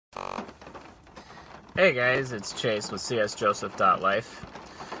Hey guys, it's Chase with csjoseph.life.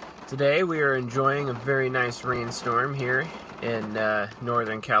 Today we are enjoying a very nice rainstorm here in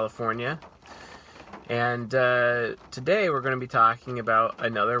Northern California. And today we're going to be talking about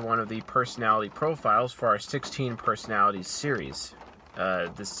another one of the personality profiles for our 16 Personalities series.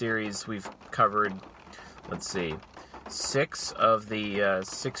 This series we've covered, 6 of the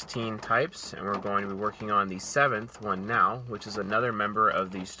 16 types, and we're going to be working on the 7th one now, which is another member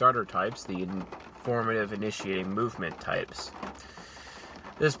of the starter types, the Informative Initiating Movement types.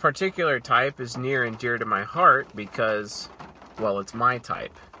 This particular type is near and dear to my heart because, well, it's my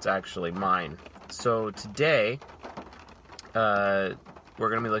type. It's actually mine. So today, we're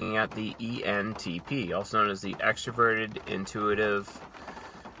going to be looking at the ENTP, also known as the Extroverted Intuitive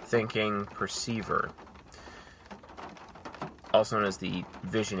Thinking Perceiver, also known as the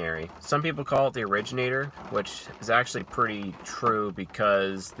Visionary. Some people call it the Originator, which is actually pretty true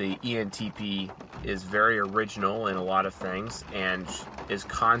because the ENTP is very original in a lot of things and is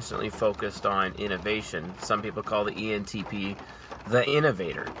constantly focused on innovation. Some people call the ENTP the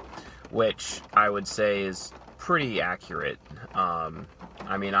Innovator, which I would say is pretty accurate.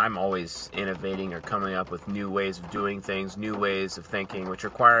 I'm always innovating or coming up with new ways of doing things, new ways of thinking, which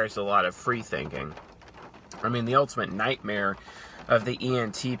requires a lot of free thinking. The ultimate nightmare of the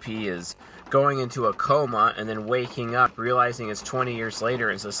ENTP is going into a coma and then waking up, realizing it's 20 years later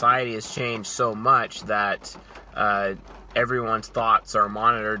and society has changed so much that everyone's thoughts are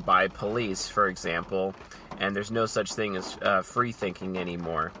monitored by police, for example, and there's no such thing as free thinking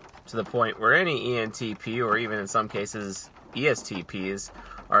anymore. To the point where any ENTP, or even in some cases ESTPs,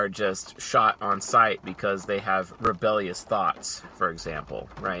 are just shot on sight because they have rebellious thoughts, for example,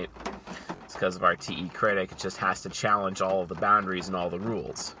 right? It's because of our TE critic. It just has to challenge all of the boundaries and all the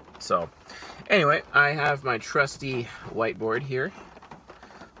rules. So, anyway, I have my trusty whiteboard here.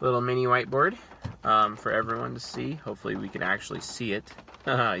 Little mini whiteboard for everyone to see. Hopefully we can actually see it.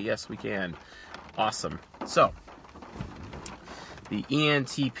 Yes, we can. Awesome. So, the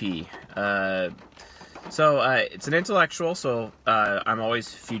ENTP. It's an intellectual, so I'm always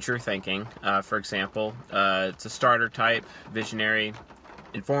future thinking. For example, it's a starter type, visionary,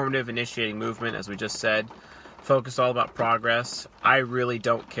 informative, initiating movement, as we just said. Focused all about progress. I really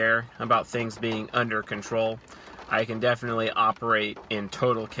don't care about things being under control. I can definitely operate in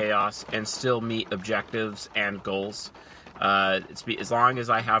total chaos and still meet objectives and goals. As long as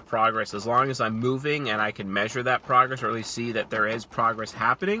I have progress, as long as I'm moving and I can measure that progress, or at least see that there is progress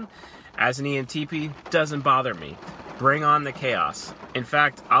happening, as an ENTP, doesn't bother me. Bring on the chaos. In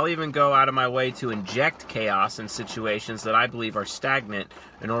fact, I'll even go out of my way to inject chaos in situations that I believe are stagnant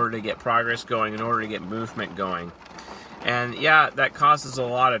in order to get progress going, in order to get movement going. And yeah, that causes a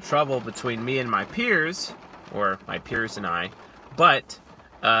lot of trouble between me and my peers, or my peers and I, but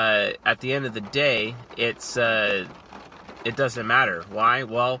at the end of the day, it doesn't matter. Why?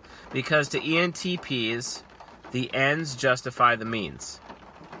 Well, because to ENTPs, the ends justify the means.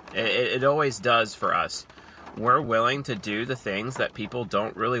 It always does for us. We're willing to do the things that people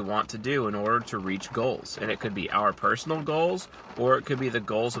don't really want to do in order to reach goals. And it could be our personal goals, or it could be the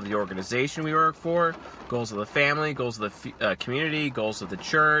goals of the organization we work for, goals of the family, goals of the community, goals of the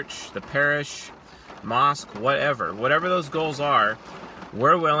church, the parish, mosque, whatever. Whatever those goals are,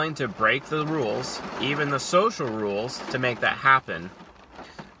 we're willing to break the rules, even the social rules, to make that happen.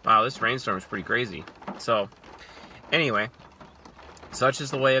 Wow, this rainstorm is pretty crazy. So, anyway, such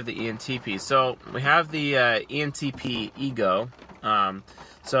is the way of the ENTP. So, we have the ENTP ego.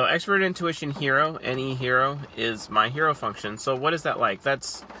 So, Extrovert Intuition Hero, NE Hero, is my hero function. So, what is that like?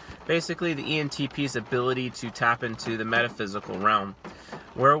 That's basically the ENTP's ability to tap into the metaphysical realm.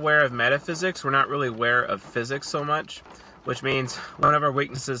 We're aware of metaphysics. We're not really aware of physics so much, which means one of our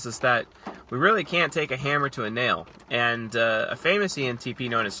weaknesses is that we really can't take a hammer to a nail. And a famous ENTP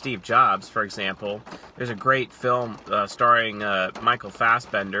known as Steve Jobs, for example, there's a great film starring Michael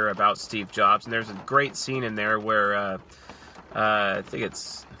Fassbender about Steve Jobs, and there's a great scene in there where I think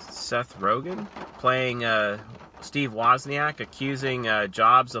it's Seth Rogen playing Steve Wozniak, accusing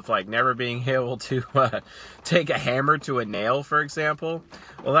Jobs of never being able to take a hammer to a nail, for example.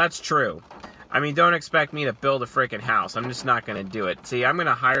 Well, that's true. Don't expect me to build a freaking house. I'm just not going to do it. See, I'm going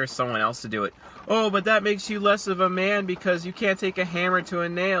to hire someone else to do it. Oh, but that makes you less of a man because you can't take a hammer to a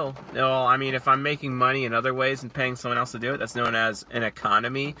nail. No, if I'm making money in other ways and paying someone else to do it, that's known as an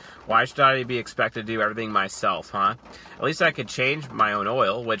economy. Why should I be expected to do everything myself, huh? At least I could change my own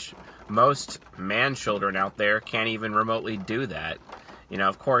oil, which most man-children out there can't even remotely do that.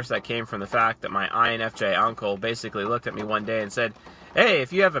 Of course, that came from the fact that my INFJ uncle basically looked at me one day and said, hey,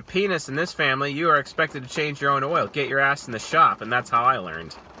 if you have a penis in this family, you are expected to change your own oil. Get your ass in the shop. And that's how I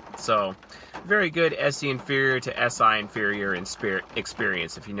learned. So, very good SE inferior to SI inferior in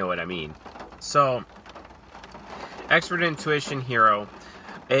experience, if you know what I mean. So, Expert Intuition Hero,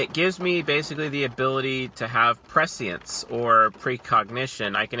 it gives me basically the ability to have prescience or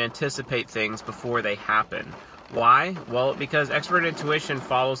precognition. I can anticipate things before they happen. Why? Well, because Expert Intuition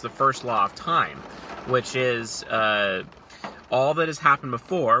follows the first law of time, which is all that has happened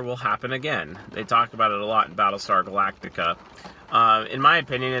before will happen again. They talk about it a lot in Battlestar Galactica. In my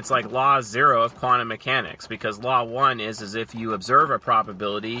opinion, it's like law 0 of quantum mechanics, because law 1 is if you observe a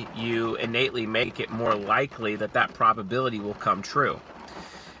probability, you innately make it more likely that that probability will come true.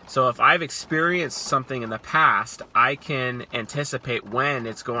 So if I've experienced something in the past, I can anticipate when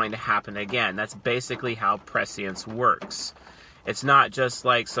it's going to happen again. That's basically how prescience works. It's not just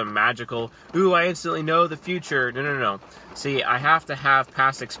like some magical, ooh, I instantly know the future. No. See, I have to have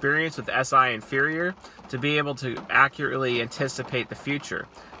past experience with SI inferior to be able to accurately anticipate the future.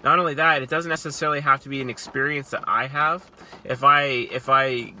 Not only that, it doesn't necessarily have to be an experience that I have. If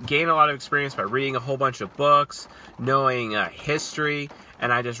I gain a lot of experience by reading a whole bunch of books, knowing history,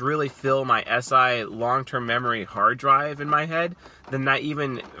 and I just really fill my SI long-term memory hard drive in my head, then that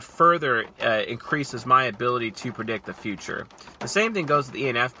even further increases my ability to predict the future. The same thing goes with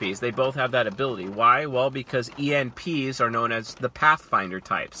ENFPs. They both have that ability. Why? Well, because ENPs are known as the Pathfinder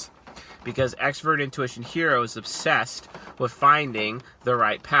types. Because Expert Intuition Hero is obsessed with finding the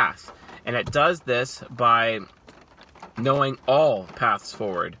right path. And it does this by knowing all paths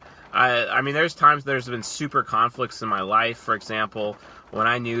forward. I mean, there's times there's been super conflicts in my life. For example, when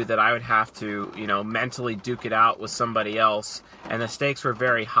I knew that I would have to, mentally duke it out with somebody else, and the stakes were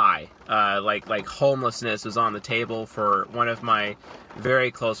very high. Like homelessness was on the table for one of my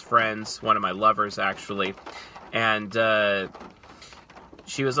very close friends, one of my lovers actually, and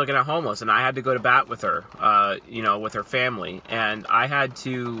she was looking at homeless, and I had to go to bat with her, with her family, and I had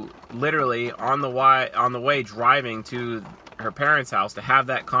to literally on the way driving to her parents' house to have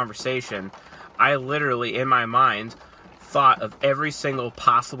that conversation. I literally in my mind thought of every single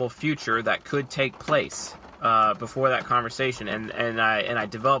possible future that could take place before that conversation, and I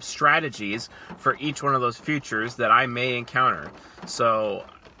developed strategies for each one of those futures that I may encounter. So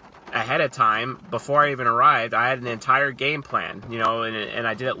ahead of time, before I even arrived, I had an entire game plan, and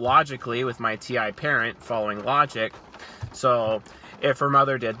I did it logically with my TI parent, following logic. So if her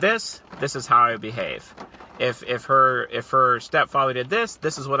mother did this, this is how I would behave. If her stepfather did this,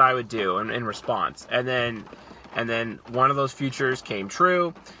 this is what I would do in response. And then one of those futures came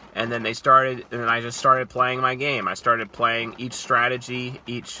true, and then I just started playing my game. I started playing each strategy,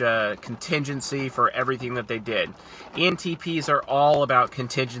 each contingency for everything that they did. ENTPs are all about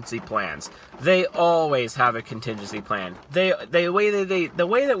contingency plans. They always have a contingency plan. The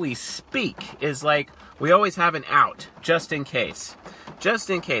way that we speak is like we always have an out, just in case.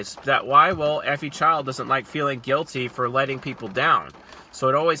 Just in case. That why? Well, Effie Child doesn't like feeling guilty for letting people down. So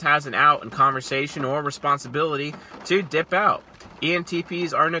it always has an out in conversation or responsibility to dip out.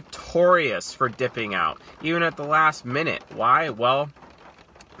 ENTPs are notorious for dipping out, even at the last minute. Why? Well,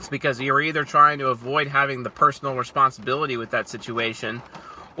 it's because you're either trying to avoid having the personal responsibility with that situation,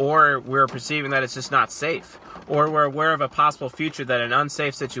 or we're perceiving that it's just not safe, or we're aware of a possible future that an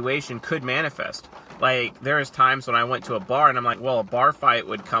unsafe situation could manifest. Like, there's times when I went to a bar and I'm like, well, a bar fight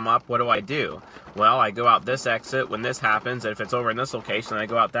would come up. What do? Well, I go out this exit when this happens, and if it's over in this location, I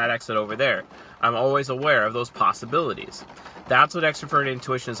go out that exit over there. I'm always aware of those possibilities. That's what Extrovert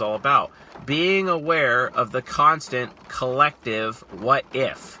Intuition is all about. Being aware of the constant collective what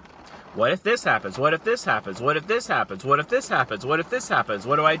if. What if this happens? What if this happens? What if this happens? What if this happens? What if this happens?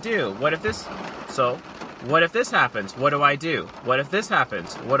 What do I do? What if this... So, what if this happens? What do I do? What if this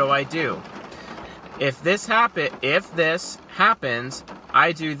happens? What do I do? If this happens,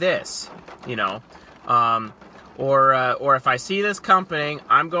 I do this, or if I see this company,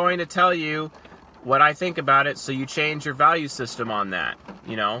 I'm going to tell you what I think about it, so you change your value system on that,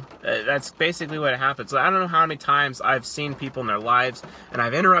 That's basically what happens. So I don't know how many times I've seen people in their lives, and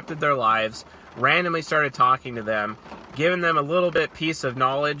I've interrupted their lives, randomly started talking to them, given them a little bit piece of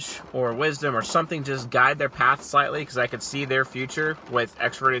knowledge or wisdom or something, just guide their path slightly, because I could see their future with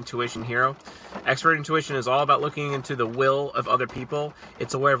Expert Intuition Hero. Expert Intuition is all about looking into the will of other people.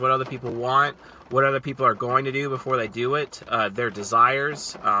 It's aware of what other people want, what other people are going to do before they do it, their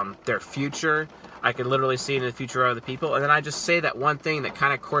desires, their future. I can literally see into the future of other people, and then I just say that one thing that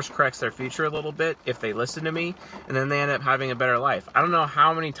kind of course corrects their future a little bit if they listen to me, and then they end up having a better life. I don't know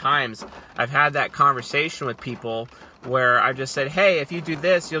how many times I've had that conversation with people where I've just said, hey, if you do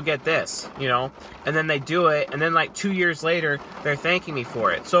this, you'll get this, and then they do it, and then like 2 years later, they're thanking me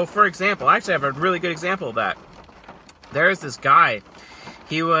for it. So, for example, I actually have a really good example of that. There's this guy.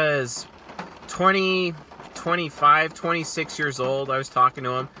 He was 20, 25, 26 years old. I was talking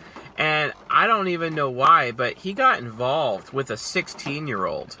to him. And I don't even know why, but he got involved with a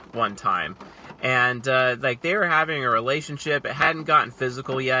 16-year-old one time. And, like, they were having a relationship. It hadn't gotten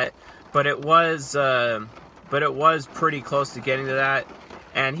physical yet, but it was pretty close to getting to that.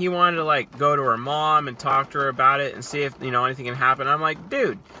 And he wanted to, like, go to her mom and talk to her about it and see if, you know, anything can happen. I'm like,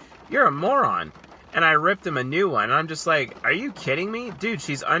 dude, you're a moron. And I ripped him a new one. And I'm just like, are you kidding me? Dude,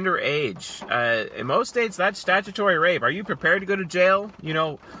 she's underage. In most states, that's statutory rape. Are you prepared to go to jail? You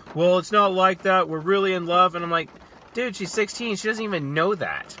know, well, it's not like that. We're really in love. And I'm like, dude, she's 16. She doesn't even know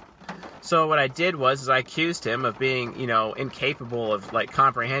that. So what I did was I accused him of being, you know, incapable of, like,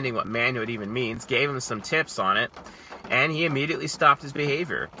 comprehending what manhood even means. Gave him some tips on it. And he immediately stopped his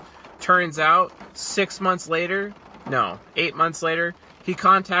behavior. Turns out, 8 months later, he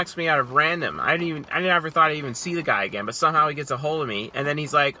contacts me out of random. I never thought I'd even see the guy again, but somehow he gets a hold of me, and then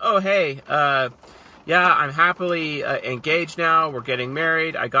he's like, oh, hey, yeah, I'm happily engaged now, we're getting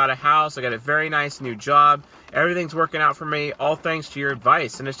married, I got a house, I got a very nice new job, everything's working out for me, all thanks to your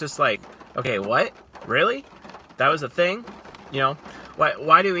advice. And it's just like, okay, what? Really? That was a thing? You know,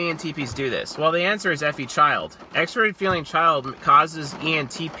 why do ENTPs do this? Well, the answer is FE child. Extroverted feeling child causes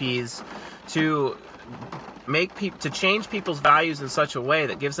ENTPs to change people's values in such a way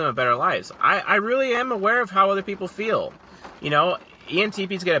that gives them a better lives. I really am aware of how other people feel. You know,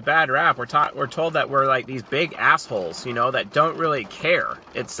 ENTPs get a bad rap. We're told that we're like these big assholes, you know, that don't really care,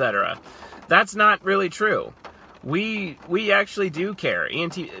 etc. That's not really true. We actually do care.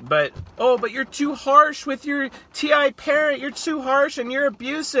 But you're too harsh with your TI parent. You're too harsh and you're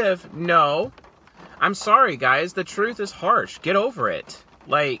abusive. No. I'm sorry, guys. The truth is harsh. Get over it.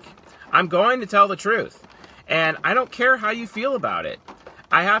 Like, I'm going to tell the truth. And I don't care how you feel about it.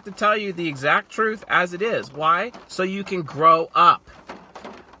 I have to tell you the exact truth as it is. Why? So you can grow up.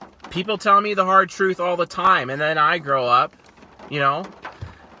 People tell me the hard truth all the time, and then I grow up, you know.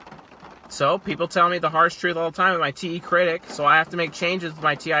 So people tell me the harsh truth all the time with my TE critic, so I have to make changes with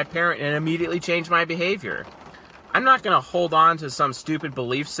my TI parent and immediately change my behavior. I'm not going to hold on to some stupid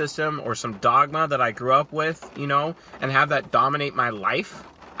belief system or some dogma that I grew up with, you know, and have that dominate my life.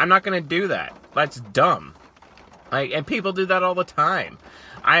 I'm not going to do that. That's dumb. And people do that all the time.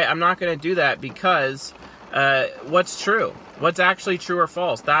 I'm not going to do that because what's true? What's actually true or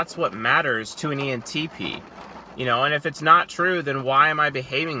false? That's what matters to an ENTP. You know, and if it's not true, then why am I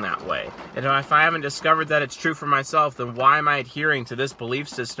behaving that way? And if I haven't discovered that it's true for myself, then why am I adhering to this belief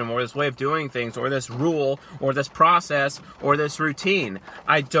system or this way of doing things or this rule or this process or this routine?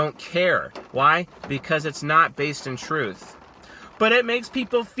 I don't care. Why? Because it's not based in truth. But it makes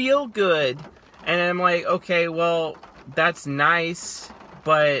people feel good. And I'm like, okay, well, that's nice,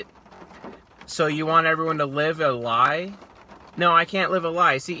 but so you want everyone to live a lie? No, I can't live a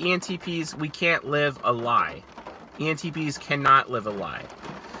lie. See, ENTPs, we can't live a lie. ENTPs cannot live a lie.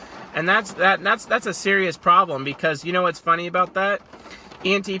 And that's a serious problem because you know what's funny about that?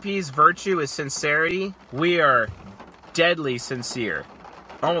 ENTP's virtue is sincerity. We are deadly sincere.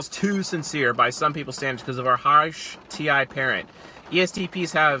 Almost too sincere by some people's standards because of our harsh TI parent.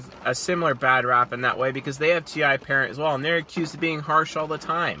 ESTPs have a similar bad rap in that way because they have TI parent as well, and they're accused of being harsh all the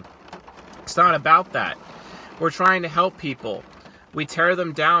time. It's not about that. We're trying to help people. We tear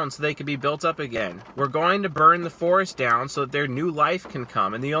them down so they can be built up again. We're going to burn the forest down so that their new life can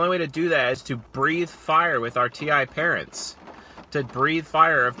come, and the only way to do that is to breathe fire with our TI parents. To breathe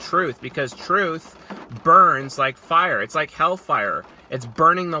fire of truth, because truth burns like fire. It's like hellfire. It's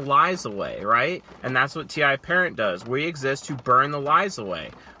burning the lies away, right? And that's what TI parent does. We exist to burn the lies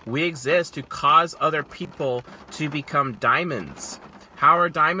away. We exist to cause other people to become diamonds. How are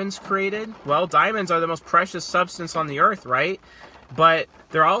diamonds created? Well, diamonds are the most precious substance on the earth, right? But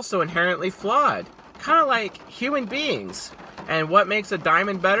they're also inherently flawed. Kind of like human beings. And what makes a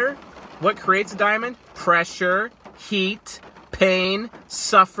diamond better? What creates a diamond? Pressure, heat, pain,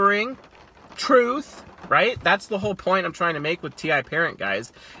 suffering, truth, right? That's the whole point I'm trying to make with TI parent,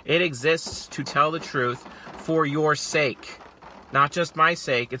 guys. It exists to tell the truth for your sake. Not just my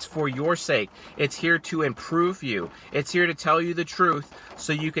sake, it's for your sake. It's here to improve you. It's here to tell you the truth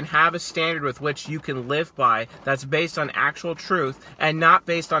so you can have a standard with which you can live by that's based on actual truth and not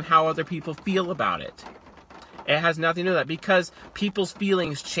based on how other people feel about it. It has nothing to do with that because people's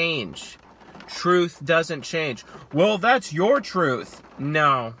feelings change. Truth doesn't change. Well, that's your truth.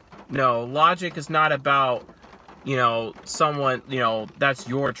 No. Logic is not about, someone, that's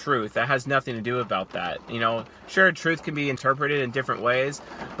your truth. That has nothing to do about that. Sure, truth can be interpreted in different ways,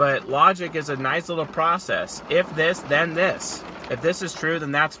 but logic is a nice little process. If this, then this. If this is true,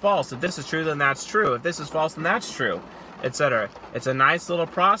 then that's false. If this is true, then that's true. If this is false, then that's true. etc. It's a nice little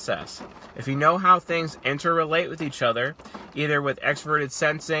process. If you know how things interrelate with each other, either with extroverted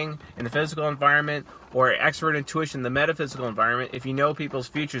sensing in the physical environment or extrovert intuition in the metaphysical environment, if you know people's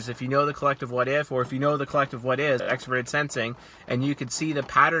futures, if you know the collective what if, or if you know the collective what is, extroverted sensing, and you can see the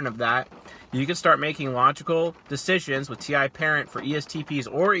pattern of that, you can start making logical decisions with TI parent for ESTPs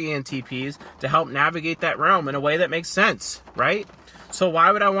or ENTPs to help navigate that realm in a way that makes sense, right? So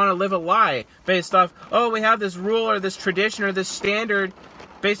why would I want to live a lie based off, oh, we have this rule or this tradition or this standard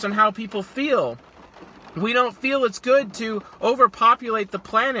based on how people feel? We don't feel it's good to overpopulate the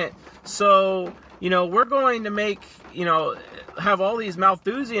planet, so, we're going to make, have all these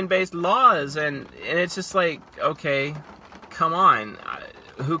Malthusian-based laws, and it's just like, okay, come on,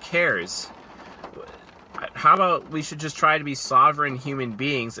 who cares? How about we should just try to be sovereign human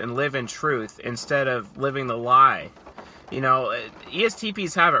beings and live in truth instead of living the lie?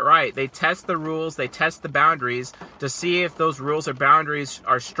 ESTPs have it right. They test the rules, they test the boundaries to see if those rules or boundaries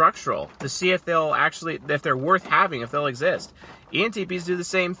are structural, to see if if they're worth having, if they'll exist. ENTPs do the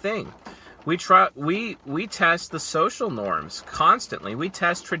same thing. We test the social norms constantly. We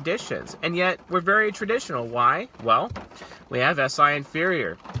test traditions, and yet we're very traditional. Why? Well, we have SI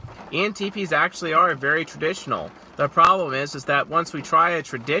inferior. ENTPs actually are very traditional. The problem is that once we try a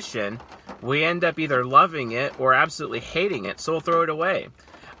tradition, we end up either loving it or absolutely hating it, so we'll throw it away.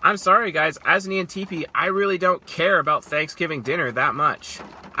 I'm sorry, guys. As an ENTP, I really don't care about Thanksgiving dinner that much.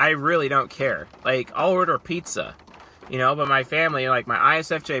 I really don't care. I'll order pizza, but my family, my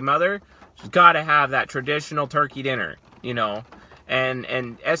ISFJ mother, she's got to have that traditional turkey dinner, And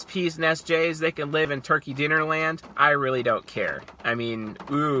SPs and SJs, they can live in turkey dinner land. I really don't care. I mean,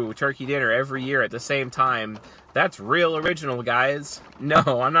 turkey dinner every year at the same time. That's real original, guys.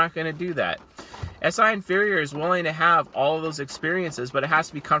 No, I'm not going to do that. SI inferior is willing to have all of those experiences, but it has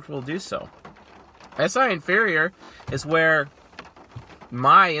to be comfortable to do so. SI inferior is where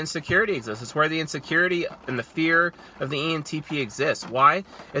my insecurity exists. It's where the insecurity and the fear of the ENTP exists. Why?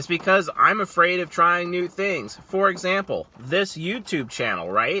 It's because I'm afraid of trying new things. For example, this YouTube channel,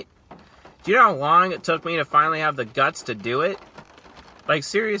 right? Do you know how long it took me to finally have the guts to do it?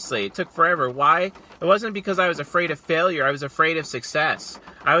 Seriously, it took forever. Why? It wasn't because I was afraid of failure. I was afraid of success.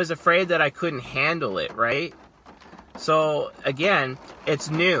 I was afraid that I couldn't handle it, right? So, again, it's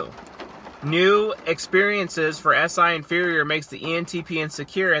new. New experiences for SI inferior makes the ENTP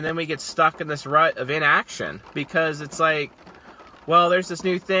insecure, and then we get stuck in this rut of inaction because it's well, there's this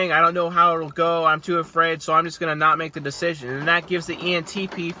new thing, I don't know how it'll go, I'm too afraid, so I'm just going to not make the decision. And that gives the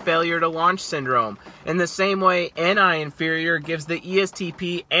ENTP failure to launch syndrome. In the same way, NI inferior gives the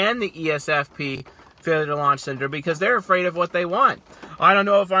ESTP and the ESFP failure to launch syndrome because they're afraid of what they want. I don't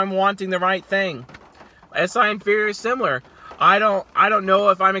know if I'm wanting the right thing. SI inferior is similar. I don't know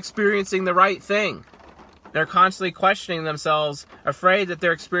if I'm experiencing the right thing. They're constantly questioning themselves, afraid that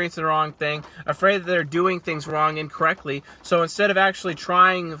they're experiencing the wrong thing, afraid that they're doing things wrong incorrectly. So instead of actually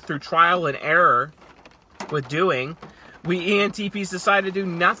trying through trial and error with doing, we ENTPs decide to do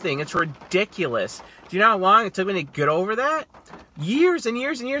nothing. It's ridiculous. Do you know how long it took me to get over that? Years and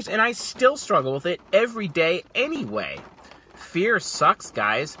years and years, and I still struggle with it every day anyway. Fear sucks,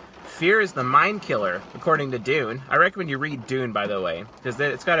 guys. Fear is the mind killer, according to Dune. I recommend you read Dune, by the way, because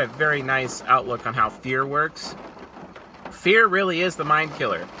it's got a very nice outlook on how fear works. Fear really is the mind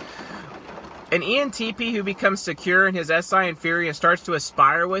killer. An ENTP who becomes secure in his SI inferior and starts to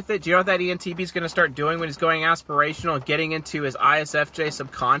aspire with it, do you know what that ENTP is going to start doing when he's going aspirational and getting into his ISFJ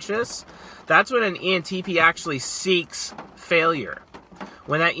subconscious? That's when an ENTP actually seeks failure.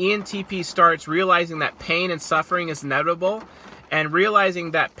 When that ENTP starts realizing that pain and suffering is inevitable, and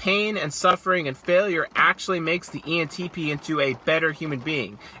realizing that pain and suffering and failure actually makes the ENTP into a better human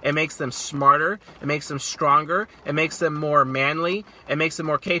being. It makes them smarter, it makes them stronger, it makes them more manly, it makes them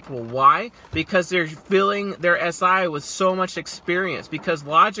more capable. Why? Because they're filling their SI with so much experience. Because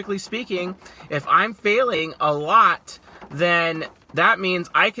logically speaking, if I'm failing a lot, then that means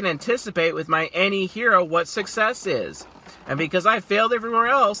I can anticipate with my NE hero what success is. And because I failed everywhere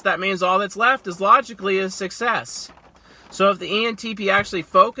else, that means all that's left is logically a success. So if the ENTP actually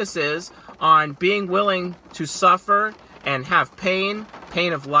focuses on being willing to suffer and have pain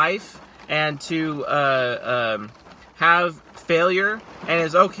of life, and to have failure, and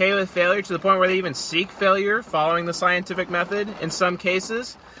is okay with failure to the point where they even seek failure following the scientific method in some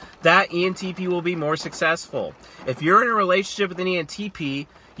cases, that ENTP will be more successful. If you're in a relationship with an ENTP,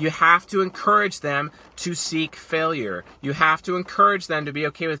 you have to encourage them to seek failure. You have to encourage them to be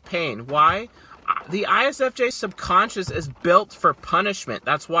okay with pain. Why? The ISFJ subconscious is built for punishment.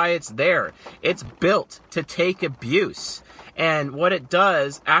 That's why it's there. It's built to take abuse. And what it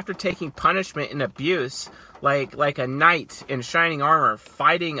does, after taking punishment and abuse, like a knight in shining armor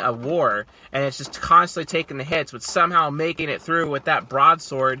fighting a war, and it's just constantly taking the hits, but somehow making it through with that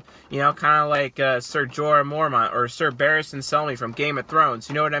broadsword, you know, kind of like Sir Jorah Mormont or Sir Barristan Selmy from Game of Thrones,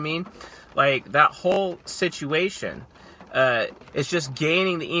 you know what I mean? Like, that whole situation, it's just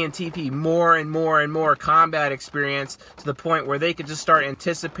gaining the ENTP more and more and more combat experience to the point where they could just start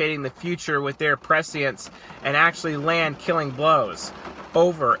anticipating the future with their prescience and actually land killing blows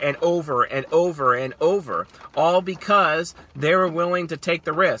over and over and over and over, all because they were willing to take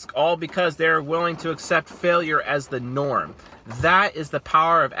the risk, all because they were willing to accept failure as the norm. That is the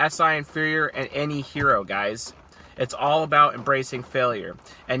power of SI Inferior and any hero, guys. It's all about embracing failure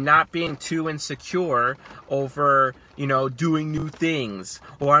and not being too insecure over, you know, doing new things,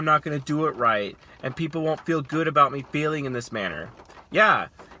 or I'm not going to do it right, and people won't feel good about me failing in this manner. Yeah,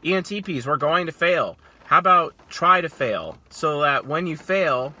 ENTPs, we're going to fail. How about try to fail, so that when you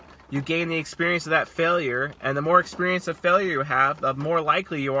fail, you gain the experience of that failure, and the more experience of failure you have, the more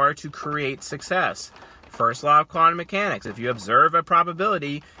likely you are to create success. First law of quantum mechanics: if you observe a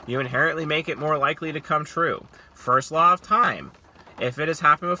probability, you inherently make it more likely to come true. First law of time: if it has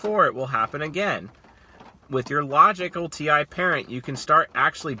happened before, it will happen again. With your logical TI parent, you can start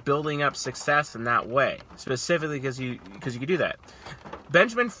actually building up success in that way, specifically because you can do that.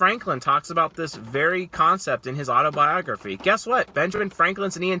 Benjamin Franklin talks about this very concept in his autobiography. Guess what? Benjamin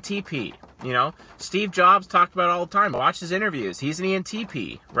Franklin's an ENTP. You know, Steve Jobs talked about it all the time. Watch his interviews. He's an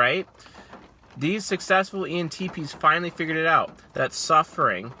ENTP, right? These successful ENTPs finally figured it out, that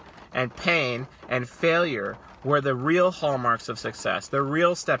suffering and pain and failure were the real hallmarks of success, the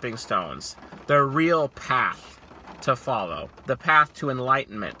real stepping stones, the real path to follow. The path to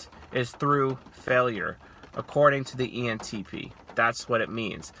enlightenment is through failure, according to the ENTP. That's what it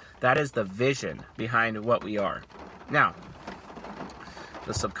means. That is the vision behind what we are. Now,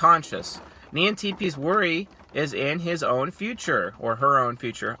 the subconscious. An ENTP's worry is in his own future, or her own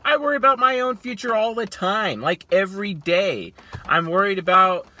future. I worry about my own future all the time, like every day. I'm worried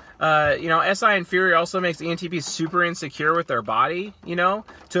about, you know, SI Inferior also makes ENTPs super insecure with their body, you know,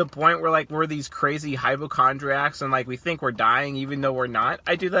 to a point where, like, we're these crazy hypochondriacs and, like, we think we're dying even though we're not.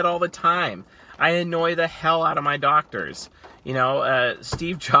 I do that all the time. I annoy the hell out of my doctors. You know,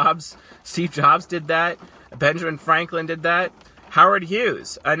 Steve Jobs did that. Benjamin Franklin did that. Howard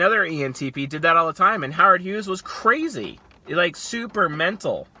Hughes, another ENTP, did that all the time, and Howard Hughes was crazy, like super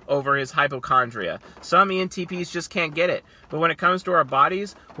mental over his hypochondria. Some ENTPs just can't get it. But when it comes to our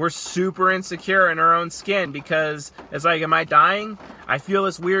bodies, we're super insecure in our own skin because it's like, am I dying? I feel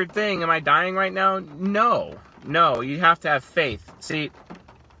this weird thing. Am I dying right now? No, you have to have faith. See,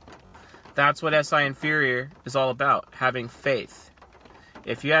 that's what SI Inferior is all about, having faith.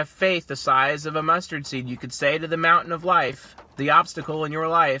 If you have faith the size of a mustard seed, you could say to the mountain of life, the obstacle in your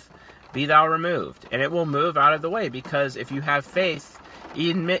life, be thou removed. And it will move out of the way, because if you have faith,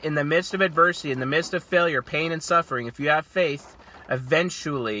 in the midst of adversity, in the midst of failure, pain, and suffering, if you have faith,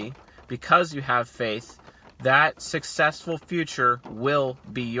 eventually, because you have faith, that successful future will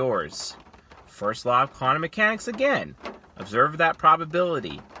be yours. First law of quantum mechanics again. Observe that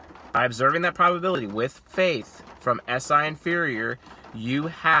probability. By observing that probability with faith from SI Inferior, you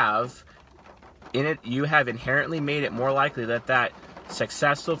have inherently made it more likely that that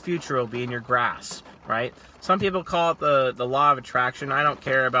successful future will be in your grasp, right? Some people call it the law of attraction. I don't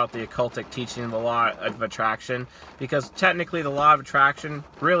care about the occultic teaching of the law of attraction, because technically the law of attraction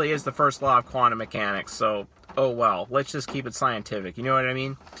really is the first law of quantum mechanics. So, oh well, let's just keep it scientific. You know what I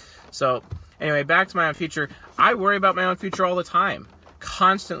mean? So, anyway, back to my own future. I worry about my own future all the time.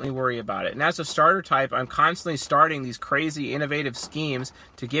 Constantly worry about it. And as a starter type, I'm constantly starting these crazy innovative schemes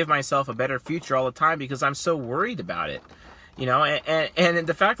to give myself a better future all the time because I'm so worried about it. You know, and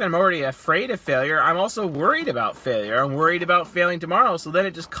the fact that I'm already afraid of failure, I'm also worried about failure. I'm worried about failing tomorrow, so then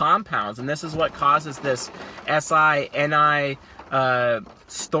it just compounds. And this is what causes this SI-NI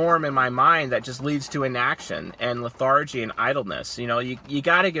storm in my mind that just leads to inaction and lethargy and idleness. You know, you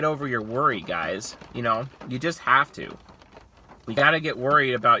got to get over your worry, guys. You know, you just have to. You got to get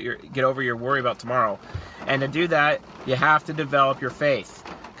over your worry about tomorrow. And to do that, you have to develop your faith.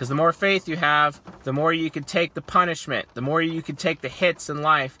 Because the more faith you have, the more you can take the punishment, the more you can take the hits in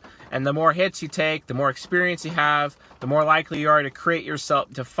life. And the more hits you take, the more experience you have, the more likely you are to create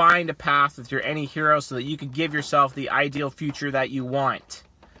yourself, to find a path with your any hero so that you can give yourself the ideal future that you want.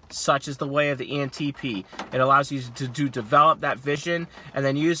 Such is the way of the ENTP. It allows you to develop that vision, and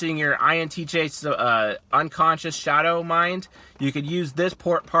then using your INTJ unconscious shadow mind, you could use this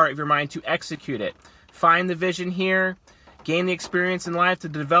part of your mind to execute it. Find the vision here, gain the experience in life to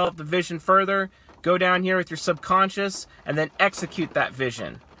develop the vision further, go down here with your subconscious, and then execute that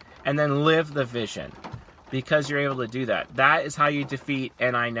vision, and then live the vision. because you're able to do that. That is how you defeat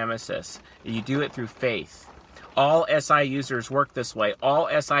NI Nemesis. You do it through faith. All SI users work this way. All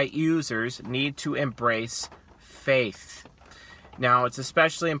SI users need to embrace faith. Now, it's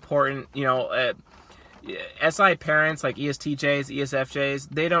especially important, SI parents like ESTJs, ESFJs,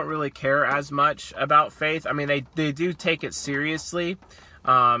 they don't really care as much about faith. I mean, they do take it seriously,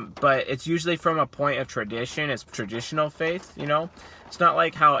 but it's usually from a point of tradition. It's traditional faith, It's not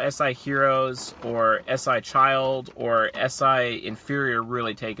like how SI heroes or SI child or SI inferior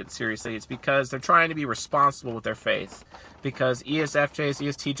really take it seriously. It's because they're trying to be responsible with their faith. Because ESFJs,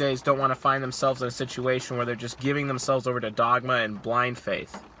 ESTJs don't want to find themselves in a situation where they're just giving themselves over to dogma and blind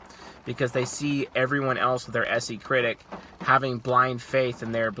faith. Because they see everyone else with their SE critic having blind faith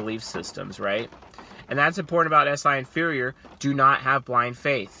in their belief systems, right? And that's important about SI inferior. Do not have blind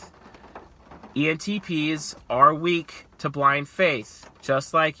faith. ENTPs are weak to blind faith,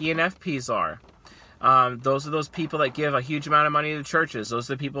 just like ENFPs are. Those are those people that give a huge amount of money to churches. Those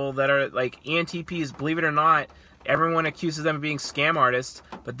are the people that are like ENTPs, believe it or not. Everyone accuses them of being scam artists,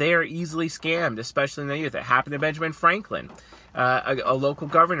 but they are easily scammed, especially in the youth. It happened to Benjamin Franklin. A local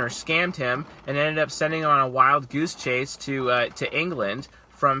governor scammed him and ended up sending him on a wild goose chase to England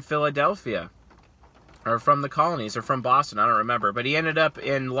from Philadelphia, or from the colonies, or from Boston, I don't remember. But he ended up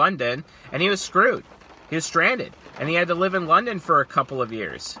in London, and he was screwed. He was stranded, and he had to live in London for a couple of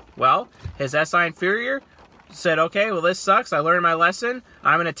years. Well, his SI inferior said, okay, well, this sucks. I learned my lesson.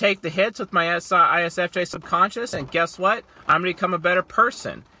 I'm going to take the hits with my ISFJ subconscious, and guess what? I'm going to become a better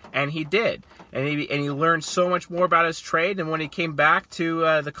person. And he did. And he learned so much more about his trade, and when he came back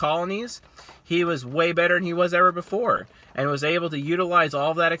to the colonies, he was way better than he was ever before, and was able to utilize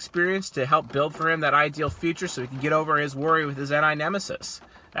all of that experience to help build for him that ideal future so he can get over his worry with his NI Nemesis.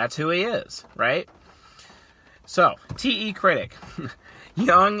 That's who he is, right? So, TE critic.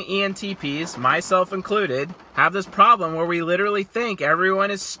 Young ENTPs, myself included, have this problem where we literally think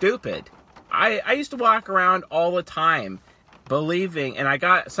everyone is stupid. I used to walk around all the time believing, and I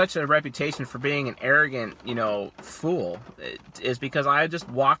got such a reputation for being an arrogant, fool, is because I just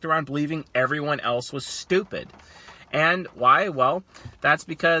walked around believing everyone else was stupid. And why? Well, that's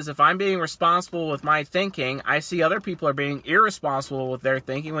because if I'm being responsible with my thinking, I see other people are being irresponsible with their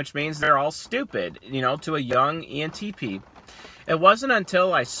thinking, which means they're all stupid, to a young ENTP. It wasn't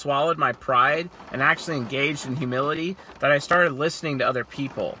until I swallowed my pride and actually engaged in humility that I started listening to other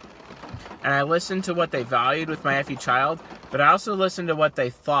people. And I listened to what they valued with my FE child, but I also listened to what they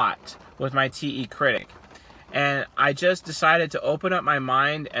thought with my TE critic. And I just decided to open up my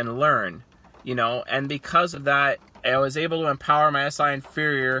mind and learn, and because of that, I was able to empower my SI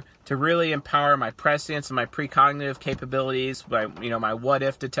inferior to really empower my prescience and my precognitive capabilities, my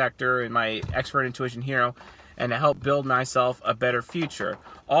what-if detector and my expert intuition hero, and to help build myself a better future.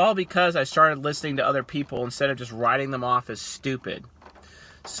 All because I started listening to other people instead of just writing them off as stupid.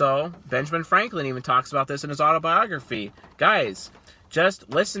 So, Benjamin Franklin even talks about this in his autobiography. Guys, just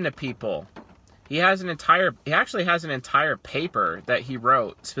listen to people. He actually has an entire paper that he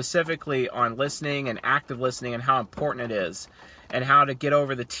wrote specifically on listening and active listening and how important it is, and how to get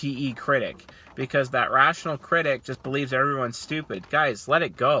over the TE critic, because that rational critic just believes everyone's stupid. Guys, let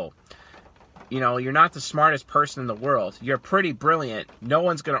it go. You're not the smartest person in the world. You're pretty brilliant. No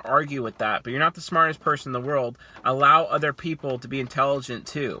one's going to argue with that, but you're not the smartest person in the world. Allow other people to be intelligent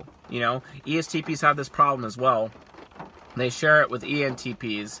too. ESTPs have this problem as well. They share it with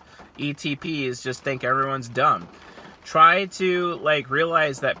ENTPs. ETPs just think everyone's dumb. Try to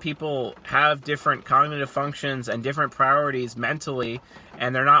realize that people have different cognitive functions and different priorities mentally,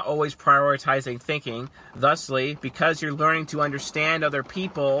 and they're not always prioritizing thinking. Thusly, because you're learning to understand other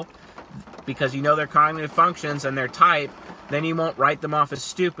people, because you know their cognitive functions and their type, then you won't write them off as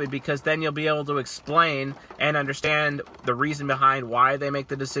stupid, because then you'll be able to explain and understand the reason behind why they make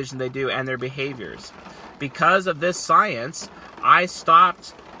the decision they do and their behaviors. Because of this science, I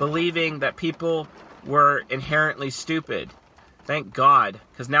stopped believing that people were inherently stupid. Thank God,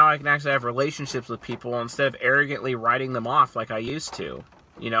 because now I can actually have relationships with people instead of arrogantly writing them off like I used to.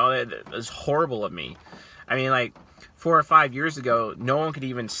 It was horrible of me. 4 or 5 years ago, no one could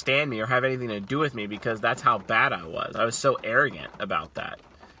even stand me or have anything to do with me because that's how bad I was. I was so arrogant about that.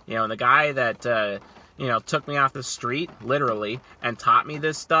 And the guy that, took me off the street, literally, and taught me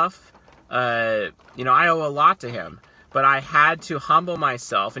this stuff, I owe a lot to him. But I had to humble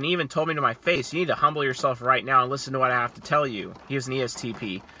myself, and he even told me to my face, you need to humble yourself right now and listen to what I have to tell you. He was an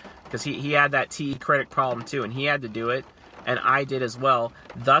ESTP, because he had that TE critic problem too, and he had to do it, and I did as well.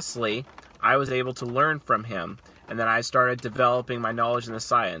 Thusly, I was able to learn from him. And then I started developing my knowledge in the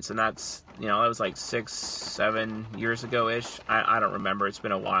science. And that's, that was 6-7 years ago-ish. I don't remember. It's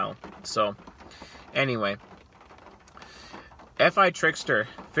been a while. So, Anyway, FI Trickster,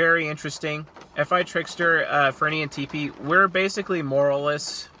 very interesting. FI Trickster, for an ENTP, we're basically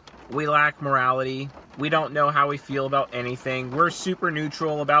moralists. We lack morality. We don't know how we feel about anything. We're super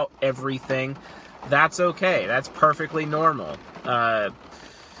neutral about everything. That's okay. That's perfectly normal.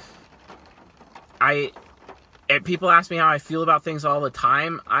 People ask me how I feel about things all the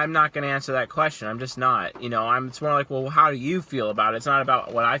time. I'm not going to answer that question. I'm just not. It's more like, well, how do you feel about it? It's not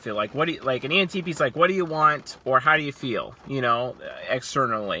about what I feel like. An ENTP's like, what do you want, or how do you feel?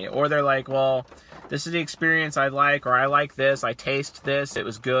 Externally, or they're like, well, this is the experience I like, or I like this. I taste this. It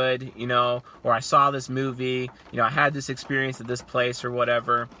was good. Or I saw this movie. I had this experience at this place, or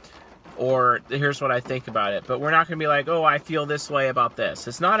whatever. Or here's what I think about it. But we're not going to be like, oh, I feel this way about this.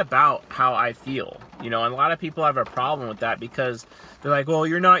 It's not about how I feel. And a lot of people have a problem with that because they're like, well,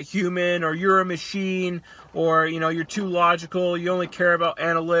 you're not human, or you're a machine, or, you're too logical. You only care about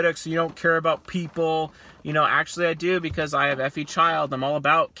analytics. You don't care about people. Actually I do, because I have FE child. I'm all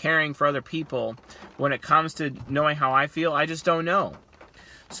about caring for other people. When it comes to knowing how I feel, I just don't know.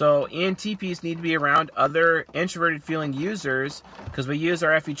 So ENTPs need to be around other introverted feeling users, because we use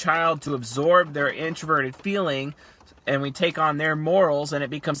our FE child to absorb their introverted feeling, and we take on their morals, and it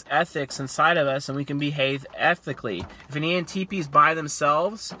becomes ethics inside of us, and we can behave ethically. If an ENTP is by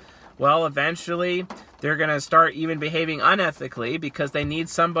themselves, well, eventually they're going to start even behaving unethically, because they need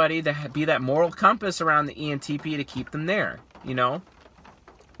somebody to be that moral compass around the ENTP to keep them there,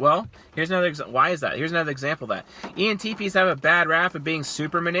 Well, here's another why is that? Here's another example of that. ENTPs have a bad rap of being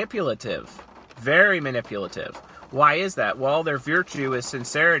super manipulative. Very manipulative. Why is that? Well, their virtue is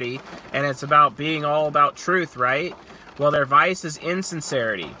sincerity, and it's about being all about truth, right? Well, their vice is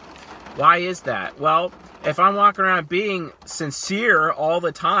insincerity. Why is that? Well, if I'm walking around being sincere all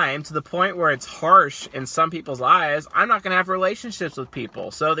the time to the point where it's harsh in some people's eyes, I'm not going to have relationships with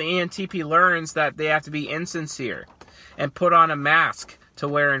people. So the ENTP learns that they have to be insincere and put on a mask to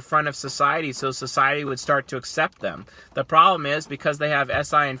wear in front of society, so society would start to accept them. The problem is, because they have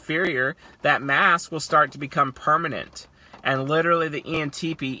SI inferior, that mask will start to become permanent. And literally the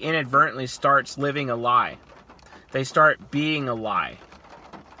ENTP inadvertently starts living a lie. They start being a lie.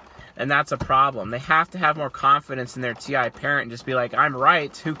 And that's a problem. They have to have more confidence in their TI parent and just be like, I'm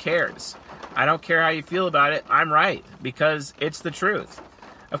right, who cares? I don't care how you feel about it, I'm right, because it's the truth.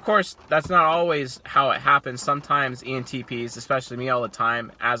 Of course, that's not always how it happens. Sometimes ENTPs, especially me all the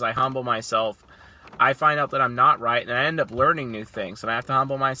time, as I humble myself, I find out that I'm not right, and I end up learning new things. And I have to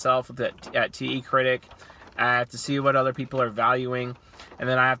humble myself at TE Critic. I have to see what other people are valuing. And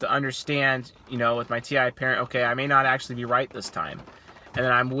then I have to understand, with my TI parent, okay, I may not actually be right this time. And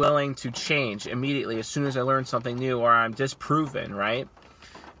then I'm willing to change immediately as soon as I learn something new, or I'm disproven, right?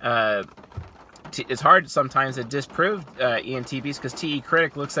 It's hard sometimes to disprove ENTPs, because TE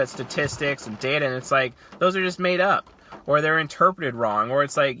Critic looks at statistics and data, and it's like, those are just made up, or they're interpreted wrong, or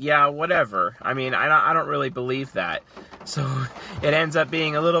it's like, yeah, whatever. I mean, I don't really believe that. So it ends up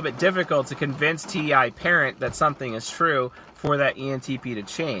being a little bit difficult to convince TI parent that something is true for that ENTP to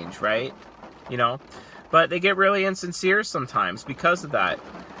change, right? But they get really insincere sometimes because of that.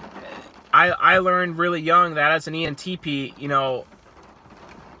 I learned really young that as an ENTP,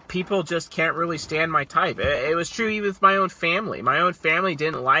 people just can't really stand my type. It was true even with my own family. My own family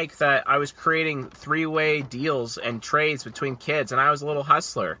didn't like that I was creating three-way deals and trades between kids, and I was a little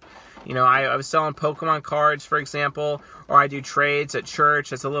hustler. I was selling Pokemon cards, for example, or I do trades at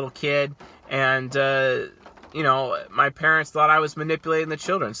church as a little kid, and, my parents thought I was manipulating the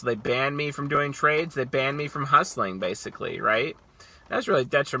children, so they banned me from doing trades. They banned me from hustling, basically, right? That's really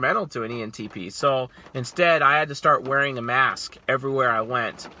detrimental to an ENTP. So instead, I had to start wearing a mask everywhere I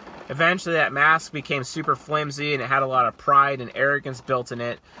went. Eventually, that mask became super flimsy, and it had a lot of pride and arrogance built in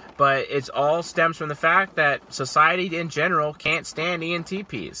it. But it all stems from the fact that society in general can't stand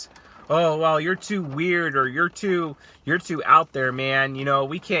ENTPs. Oh, well, you're too weird, or you're too out there, man.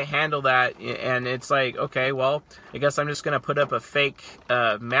 We can't handle that. And it's like, okay, well, I guess I'm just going to put up a fake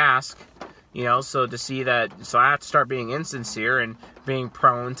mask, so to see that. So I have to start being insincere and being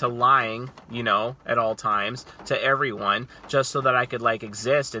prone to lying, at all times to everyone, just so that I could,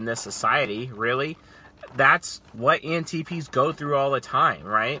 exist in this society. Really? That's what ENTPs go through all the time,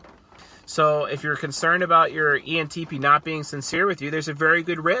 right? So if you're concerned about your ENTP not being sincere with you, there's a very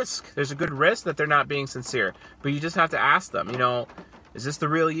good risk. There's a good risk that they're not being sincere. But you just have to ask them, is this the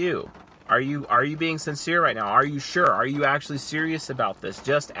real you? Are you being sincere right now? Are you sure? Are you actually serious about this?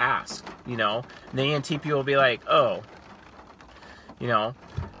 Just ask, And the ENTP will be like, oh,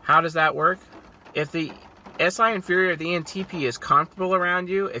 how does that work? If the SI inferior of the ENTP is comfortable around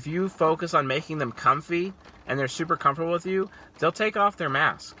you, if you focus on making them comfy and they're super comfortable with you, they'll take off their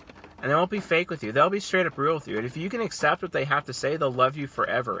mask. And they won't be fake with you. They'll be straight up real with you. And if you can accept what they have to say, they'll love you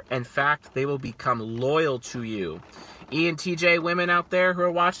forever. In fact, they will become loyal to you. ENTJ women out there who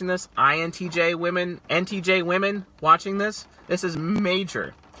are watching this, INTJ women, NTJ women watching this, this is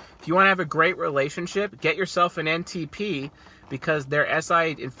major. If you want to have a great relationship, get yourself an NTP, because their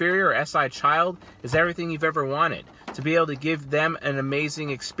SI inferior or SI child is everything you've ever wanted. To be able to give them an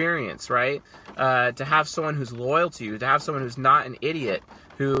amazing experience, right? To have someone who's loyal to you, to have someone who's not an idiot,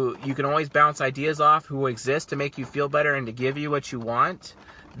 who you can always bounce ideas off, who exist to make you feel better and to give you what you want.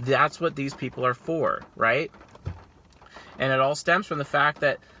 That's what these people are for, right? And it all stems from the fact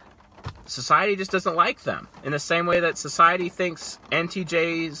that society just doesn't like them. In the same way that society thinks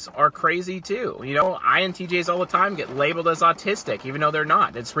NTJs are crazy too. You know, INTJs all the time get labeled as autistic, even though they're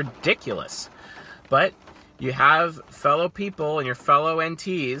not. It's ridiculous. But you have fellow people and your fellow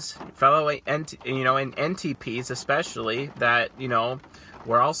NTs, and NTPs especially, that, you know,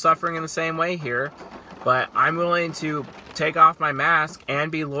 we're all suffering in the same way here. But I'm willing to take off my mask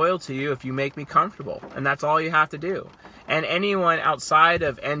and be loyal to you if you make me comfortable. And that's all you have to do. And anyone outside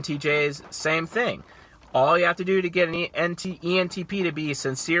of NTJs, same thing. All you have to do to get an ENTP to be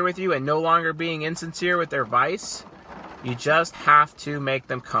sincere with you and no longer being insincere with their vice, you just have to make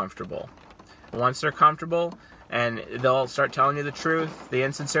them comfortable. Once they're comfortable and they'll start telling you the truth, the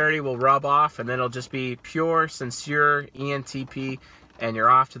insincerity will rub off, and then it'll just be pure, sincere ENTP, and you're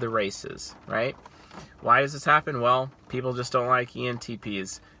off to the races, right? Why does this happen? Well, people just don't like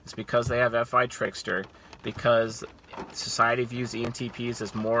ENTPs. It's because they have FI Trickster, because society views ENTPs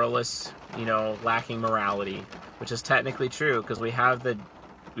as moralists, you know, lacking morality, which is technically true, because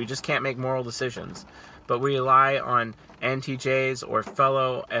we just can't make moral decisions. But we rely on NTJs or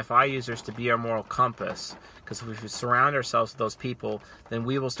fellow FI users to be our moral compass, because if we surround ourselves with those people, then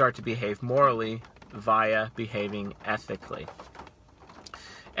we will start to behave morally via behaving ethically.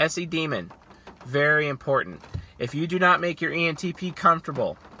 SE Demon, very important. If you do not make your ENTP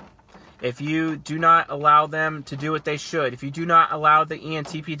comfortable, if you do not allow them to do what they should, if you do not allow the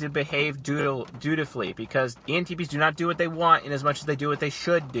ENTP to behave dutifully, because ENTPs do not do what they want in as much as they do what they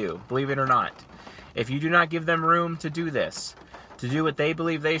should do, believe it or not. If you do not give them room to do this, to do what they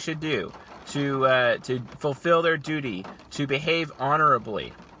believe they should do, to fulfill their duty, to behave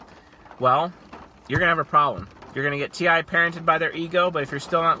honorably, well, you're going to have a problem. You're going to get TI parented by their ego, but if you're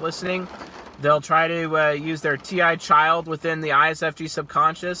still not listening, they'll try to use their TI child within the ISFJ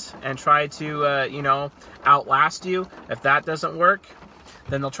subconscious and try to, outlast you. If that doesn't work,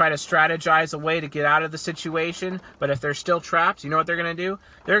 then they'll try to strategize a way to get out of the situation. But if they're still trapped, you know what they're going to do?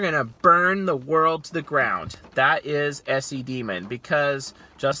 They're going to burn the world to the ground. That is SE Demon, because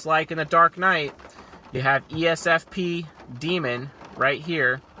just like in The Dark Knight, you have ESFP Demon right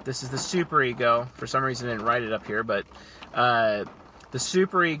here. This is the superego. For some reason I didn't write it up here, but the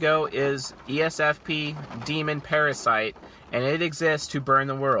superego is ESFP Demon Parasite, and it exists to burn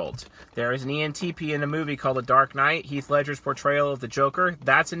the world. There is an ENTP in a movie called The Dark Knight, Heath Ledger's portrayal of the Joker.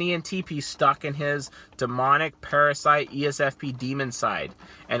 That's an ENTP stuck in his demonic parasite ESFP demon side.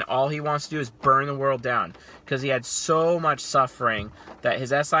 And all he wants to do is burn the world down, because he had so much suffering that his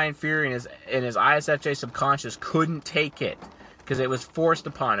SI inferior and his ISFJ subconscious couldn't take it, because it was forced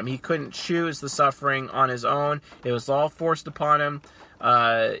upon him. He couldn't choose the suffering on his own. It was all forced upon him.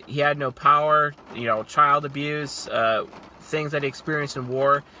 He had no power. Child abuse, things that he experienced in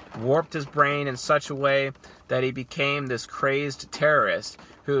war, warped his brain in such a way that he became this crazed terrorist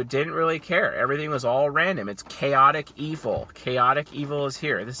who didn't really care. Everything was all random. It's chaotic evil. Chaotic evil is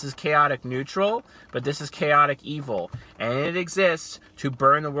here. This is chaotic neutral, but this is chaotic evil. And it exists to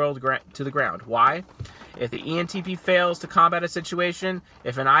burn the world to the ground. Why? If the ENTP fails to combat a situation,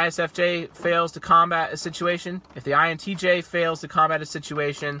 if an ISFJ fails to combat a situation, if the INTJ fails to combat a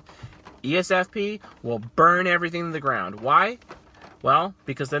situation, ESFP will burn everything to the ground. Why? Well,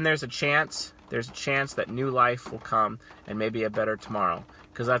 because then there's a chance that new life will come and maybe a better tomorrow,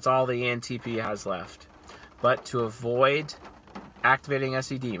 because that's all the ENTP has left. But to avoid activating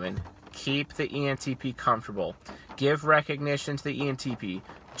SE Demon, keep the ENTP comfortable. Give recognition to the ENTP.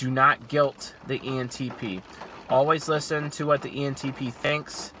 Do not guilt the ENTP. Always listen to what the ENTP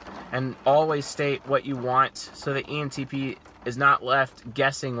thinks, and always state what you want, so the ENTP is not left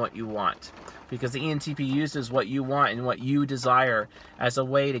guessing what you want. Because the ENTP uses what you want and what you desire as a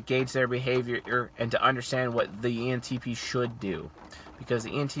way to gauge their behavior and to understand what the ENTP should do. Because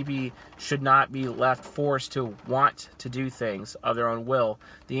the ENTP should not be left forced to want to do things of their own will.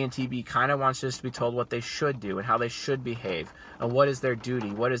 The ENTP kind of wants just to be told what they should do and how they should behave, and what is their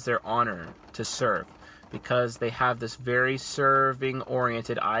duty, what is their honor to serve. because they have this very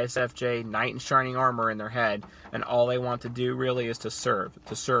serving-oriented ISFJ knight in shining armor in their head, and all they want to do really is to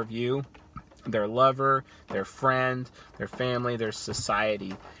serve you, their lover, their friend, their family, their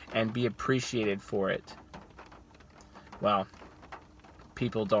society, and be appreciated for it. Well,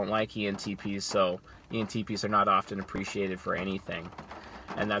 people don't like ENTPs, so ENTPs are not often appreciated for anything.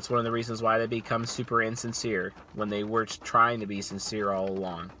 And that's one of the reasons why they become super insincere when they were trying to be sincere all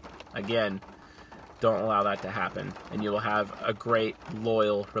along. Again, don't allow that to happen, and you will have a great,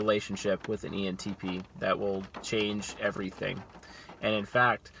 loyal relationship with an ENTP that will change everything. And in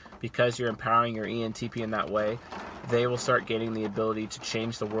fact, because you're empowering your ENTP in that way, they will start gaining the ability to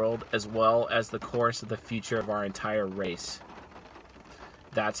change the world as well as the course of the future of our entire race.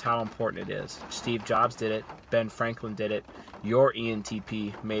 That's how important it is. Steve Jobs did it. Ben Franklin did it. Your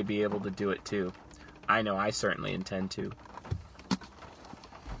ENTP may be able to do it too. I know I certainly intend to.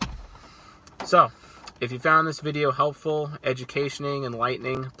 So, if you found this video helpful, educationing,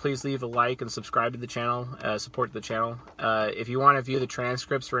 enlightening, please leave a like and subscribe to the channel, support the channel. If you want to view the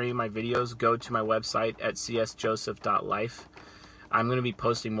transcripts for any of my videos, go to my website at csjoseph.life. I'm going to be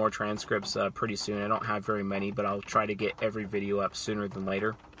posting more transcripts pretty soon. I don't have very many, but I'll try to get every video up sooner than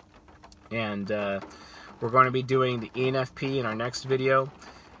later. And we're going to be doing the ENFP in our next video.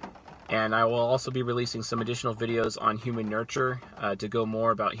 And I will also be releasing some additional videos on human nurture to go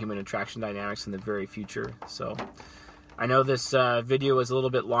more about human attraction dynamics in the very future. So I know this video is a little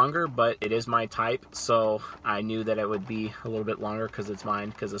bit longer, but it is my type, so I knew that it would be a little bit longer because it's mine,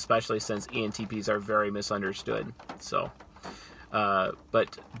 because especially since ENTPs are very misunderstood. So.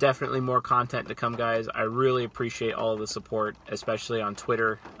 But definitely more content to come, guys. I really appreciate all of the support, especially on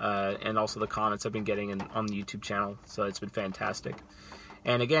Twitter, and also the comments I've been getting on the YouTube channel. So it's been fantastic.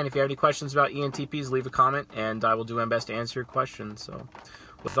 And again, if you have any questions about ENTPs, leave a comment, and I will do my best to answer your questions. So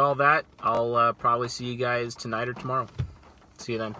with all that, I'll probably see you guys tonight or tomorrow. See you then.